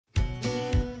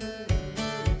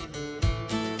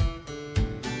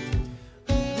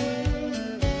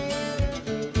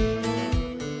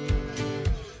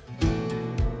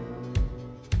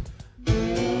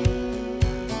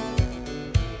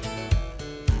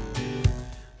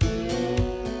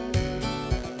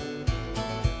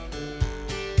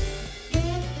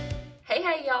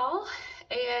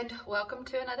and welcome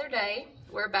to another day.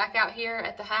 We're back out here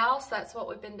at the house. That's what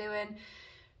we've been doing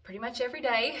pretty much every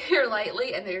day here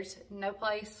lately, and there's no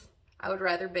place I would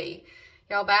rather be.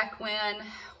 Y'all, back when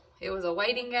it was a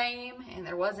waiting game and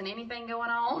there wasn't anything going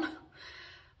on, I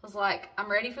was like, I'm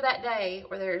ready for that day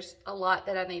where there's a lot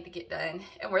that I need to get done,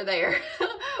 and we're there.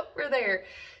 We're there.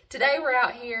 Today we're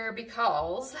out here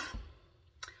because,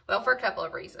 well, for a couple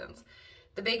of reasons.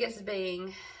 The biggest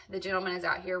being the gentleman is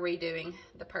out here redoing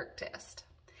the perk test.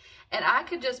 And I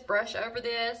could just brush over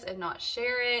this and not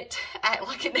share it, act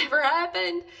like it never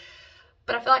happened.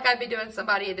 But I feel like I'd be doing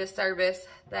somebody a disservice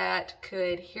that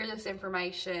could hear this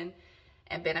information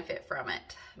and benefit from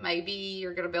it. Maybe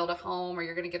you're going to build a home, or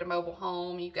you're going to get a mobile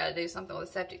home. You've got to do something with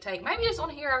a septic tank. Maybe you just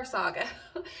want to hear our saga.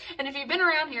 And if you've been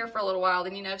around here for a little while,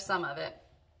 then you know some of it.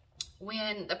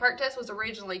 When the perk test was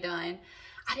originally done,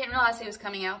 I didn't realize he was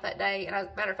coming out that day. And as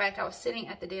a matter of fact, I was sitting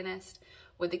at the dentist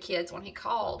with the kids when he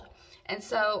called. And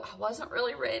so I wasn't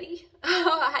really ready.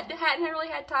 I hadn't really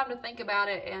had time to think about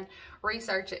it and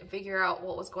research it and figure out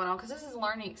what was going on. Because this is a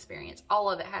learning experience. All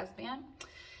of it has been.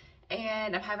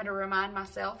 And I'm having to remind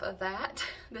myself of that.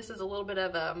 This is a little bit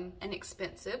of an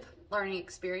expensive learning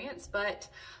experience, but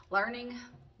learning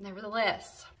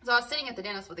nevertheless. So I was sitting at the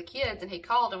dentist with the kids, and he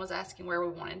called and was asking where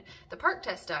we wanted the perk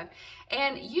test done.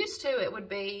 And used to, it would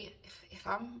be, if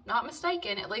I'm not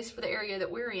mistaken, at least for the area that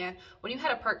we're in, when you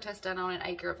had a perk test done on an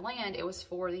acre of land, it was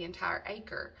for the entire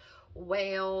acre.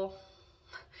 Well,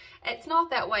 it's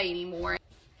not that way anymore.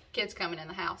 Kids coming in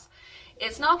the house.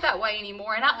 It's not that way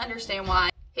anymore, and I understand why.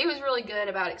 He was really good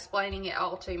about explaining it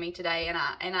all to me today, and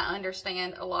I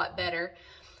understand a lot better.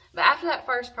 But after that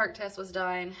first perk test was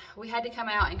done, we had to come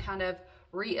out and kind of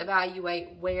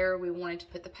reevaluate where we wanted to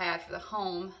put the pad for the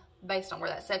home based on where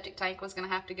that septic tank was going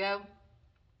to have to go.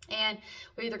 And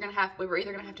we were either going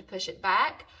to have to push it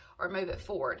back or move it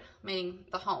forward, meaning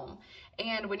the home.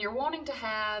 And when you're wanting to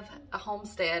have a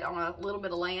homestead on a little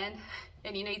bit of land,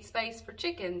 and you need space for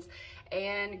chickens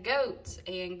and goats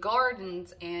and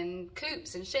gardens and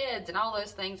coops and sheds and all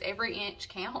those things, every inch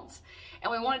counts.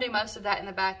 And we want to do most of that in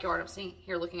the backyard. I'm sitting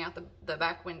here looking out the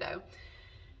back window.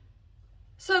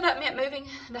 So that meant moving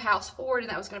the house forward,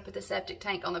 and that was going to put the septic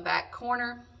tank on the back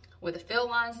corner with the fill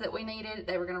lines that we needed.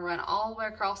 They were going to run all the way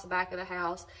across the back of the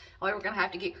house. And we were going to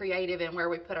have to get creative in where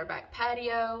we put our back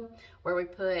patio, where we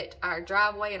put our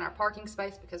driveway and our parking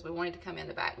space, because we wanted to come in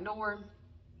the back door.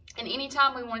 And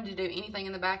anytime we wanted to do anything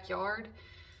in the backyard,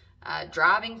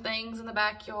 driving things in the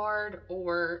backyard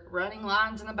or running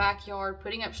lines in the backyard,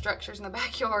 putting up structures in the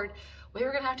backyard, we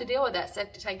were going to have to deal with that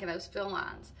septic tank and those fill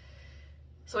lines.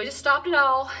 So we just stopped it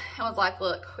all and was like,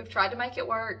 look, we've tried to make it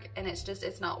work, and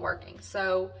it's not working.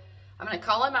 So I'm going to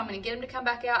call him, I'm going to get him to come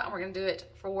back out, and we're going to do it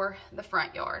for the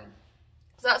front yard.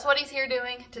 So that's what he's here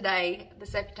doing today. The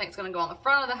septic tank's going to go on the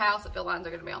front of the house. The fill lines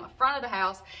are going to be on the front of the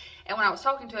house. And when I was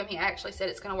talking to him, he actually said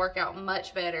it's going to work out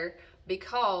much better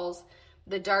because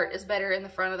the dirt is better in the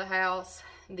front of the house.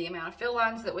 The amount of fill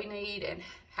lines that we need and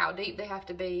how deep they have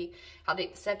to be, how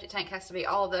deep the septic tank has to be,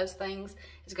 all of those things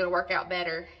is going to work out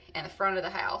better in the front of the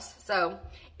house. So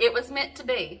it was meant to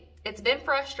be. It's been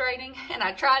frustrating, and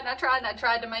I tried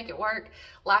to make it work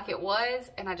like it was,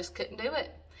 and I just couldn't do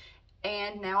it.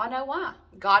 And now I know why.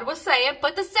 God was saying,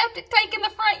 put the septic tank in the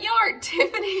front yard,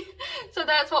 Tiffany. So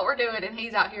that's what we're doing. And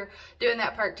he's out here doing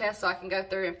that perk test so I can go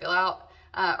through and fill out,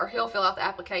 or he'll fill out the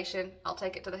application. I'll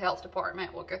take it to the health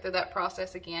department. We'll go through that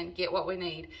process again, get what we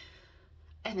need,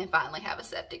 and then finally have a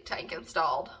septic tank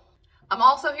installed. I'm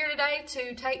also here today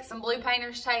to take some blue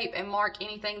painter's tape and mark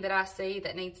anything that I see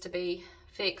that needs to be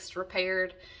fixed,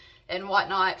 repaired, and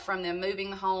whatnot from them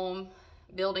moving the home,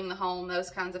 building the home,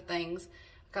 those kinds of things.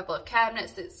 A couple of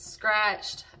cabinets that's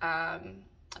scratched, a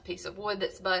piece of wood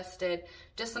that's busted,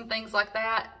 just some things like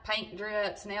that, paint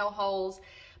drips, nail holes.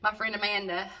 My friend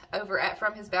Amanda over at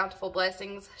From His Bountiful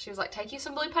Blessings, she was like, take you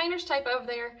some blue painter's tape over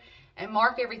there and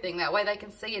mark everything. That way they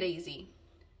can see it easy.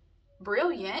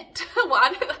 Brilliant.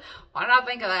 Why did I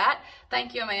think of that?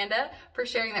 Thank you, Amanda, for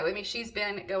sharing that with me. She's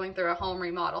been going through a home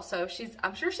remodel, so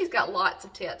I'm sure she's got lots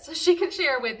of tips so she can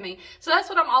share with me. So that's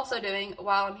what I'm also doing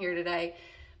while I'm here today.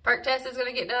 Perk test is going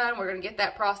to get done. We're going to get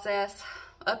that process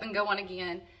up and going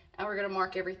again, and we're going to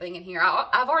mark everything in here.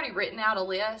 I've already written out a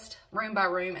list, room by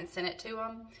room, and sent it to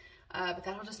them, but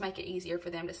that'll just make it easier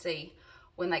for them to see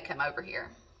when they come over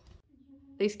here.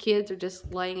 These kids are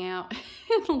just laying out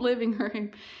in the living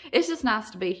room. It's just nice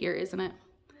to be here, isn't it?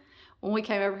 When we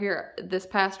came over here this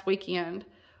past weekend,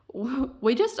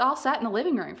 we just all sat in the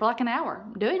living room for like an hour,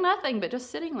 doing nothing but just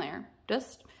sitting there,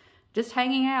 just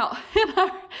hanging out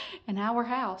in our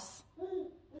house.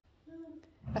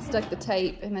 I stuck the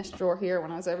tape in this drawer here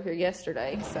when I was over here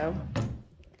yesterday, so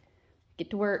get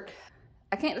to work.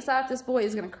 I can't decide if this boy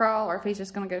is gonna crawl or if he's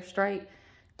just gonna go straight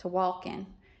to walking.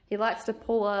 He likes to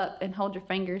pull up and hold your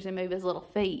fingers and move his little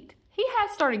feet. He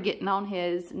has started getting on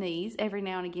his knees every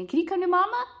now and again. Can you come to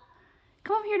mama?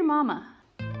 Come over here to mama.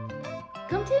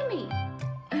 Come to me.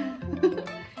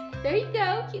 There you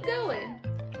go, keep going.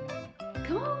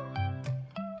 Come on.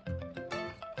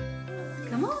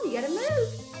 Come on, you gotta move.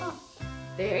 Oh,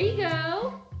 there you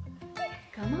go.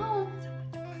 Come on.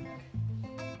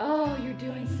 Oh, you're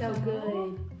doing so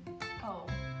good. Oh,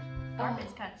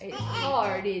 it's kind of it's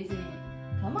hard, isn't it?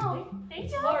 Come on.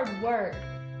 It's hard work.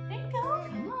 There you go.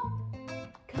 Come on.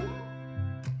 Come on.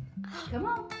 Come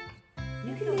on.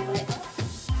 You can do it.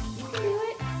 You can do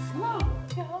it. Come on.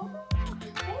 Go.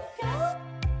 There you go.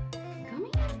 Come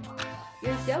here.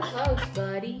 You're so close,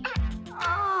 buddy.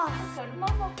 Oh, go to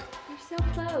mama. You're so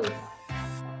close.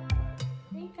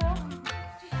 There you go.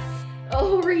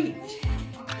 Oh, reach.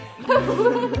 Now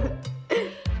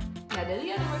do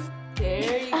the other one.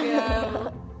 There you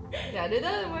go. Now do the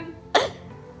other one.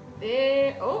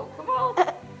 There. Oh, come on.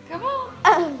 Come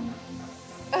on.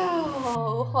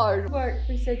 Oh, hard work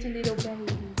for such a little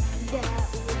baby. Yeah,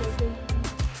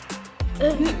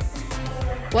 little baby.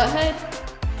 What, Hood?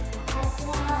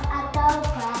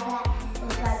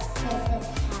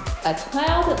 A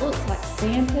cloud that looks like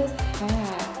Santa's hat.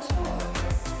 Wow.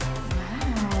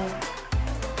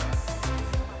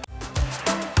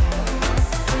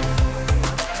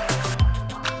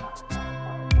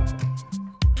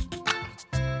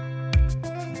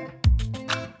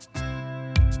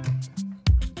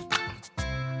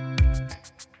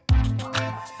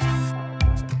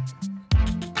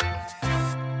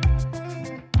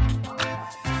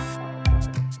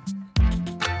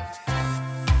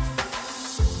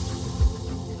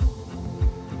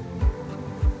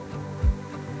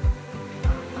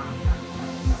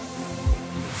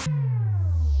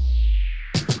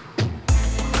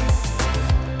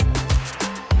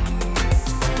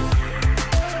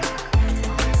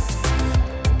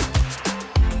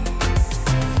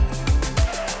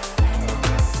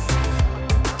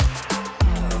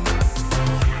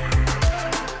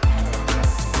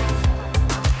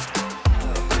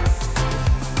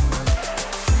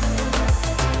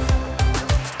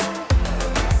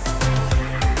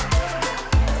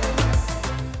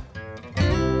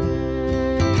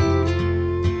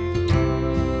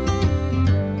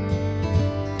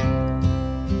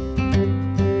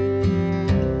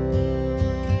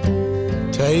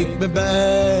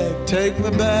 Take me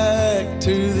back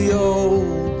to the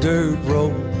old dirt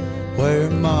road where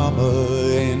Mama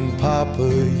and Papa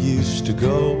used to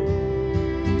go.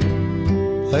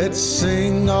 Let's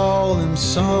sing all them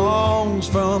songs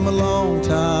from a long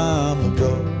time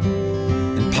ago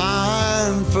and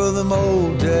pine for them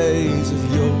old days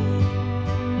of yore.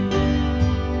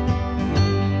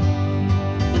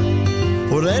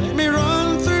 Well, let me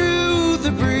run through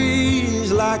the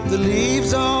breeze like the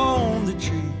leaves on the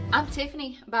tree. I'm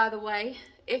Tiffany, by the way,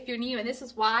 if you're new, and this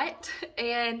is Wyatt.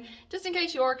 And just in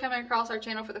case you are coming across our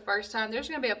channel for the first time, there's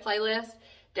going to be a playlist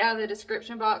down in the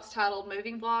description box titled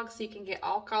Moving Vlogs, so you can get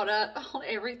all caught up on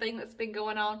everything that's been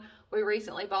going on. We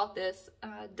recently bought this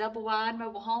double wide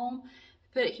mobile home,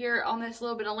 put it here on this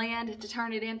little bit of land to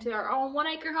turn it into our own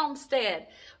 1-acre homestead.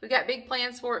 We've got big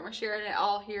plans for it, and we're sharing it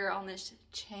all here on this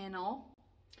channel.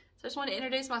 So I just wanted to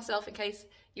introduce myself in case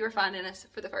you were finding us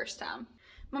for the first time.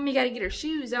 Mommy got to get her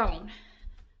shoes on.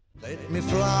 Let me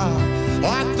fly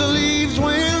like the leaves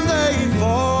when they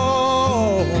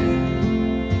fall.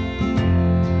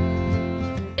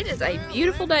 It is a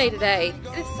beautiful day today.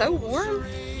 It is so warm.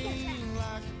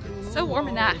 So warm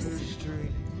and nice.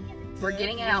 We're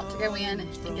getting out to go in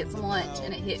and get some lunch,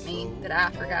 and it hit me that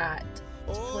I forgot to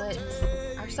put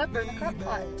our supper in the crock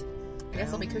pot. I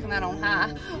guess I'll be cooking that on high.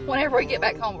 Whenever we get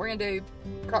back home, we're gonna do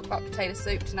crockpot potato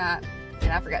soup tonight.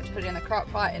 And I forgot to put it in the crock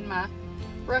pot in my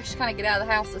rush to kind of get out of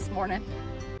the house this morning.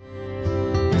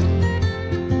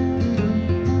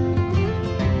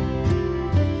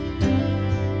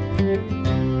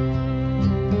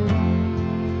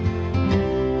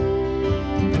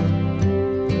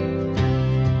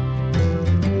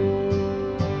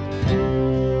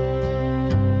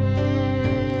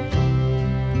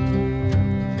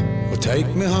 Well, take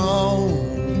me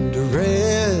home to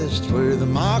rest where the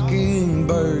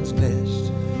mockingbirds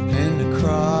nest and to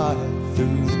cry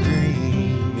through the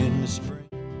green in the spring.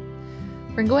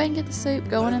 We're gonna go ahead and get the soup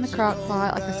going in the crock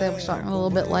pot. Like I said, we're starting a little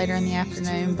bit later in the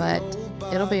afternoon, but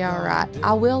it'll be all right.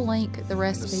 I will link the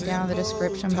recipe down in the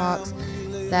description box.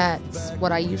 That's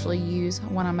what I usually use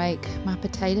when I make my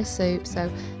potato soup.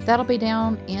 So that'll be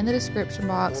down in the description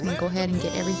box. I'm gonna go ahead and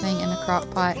get everything in the crock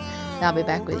pot. And I'll be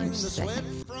back with you in just a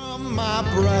second. From my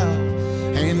brow,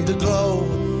 and the glow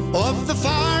of the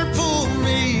fire pulled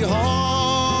me home.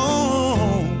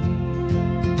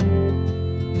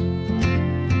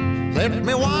 Let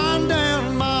me wind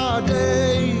down my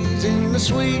days in the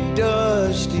sweet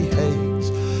dusty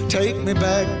haze. Take me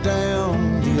back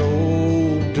down the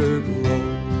old dirt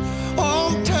road.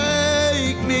 Oh,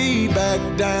 take me back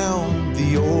down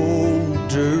the old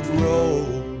dirt road.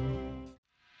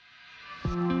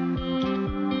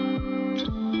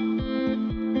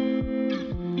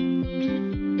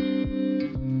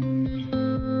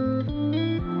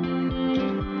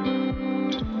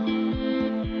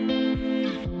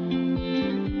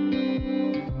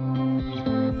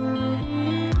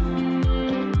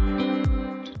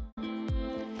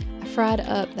 Fried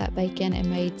up that bacon and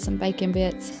made some bacon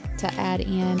bits to add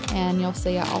in, and you'll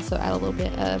see I also add a little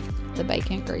bit of the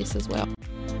bacon grease as well.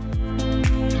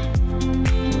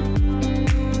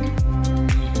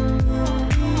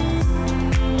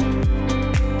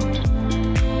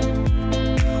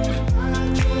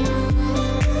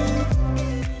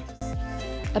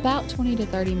 About 20 to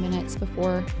 30 minutes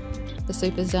before the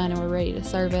soup is done and we're ready to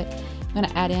serve it, I'm going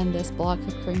to add in this block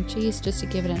of cream cheese just to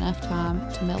give it enough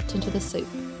time to melt into the soup.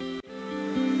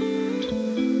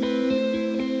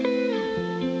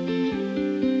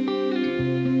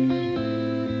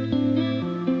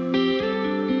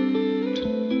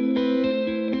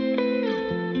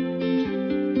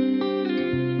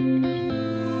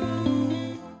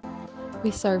 We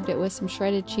served it with some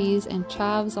shredded cheese and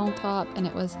chives on top, and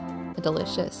it was a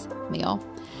delicious meal.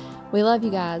 We love you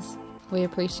guys. We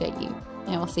appreciate you,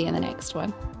 and we'll see you in the next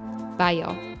one. Bye,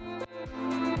 y'all.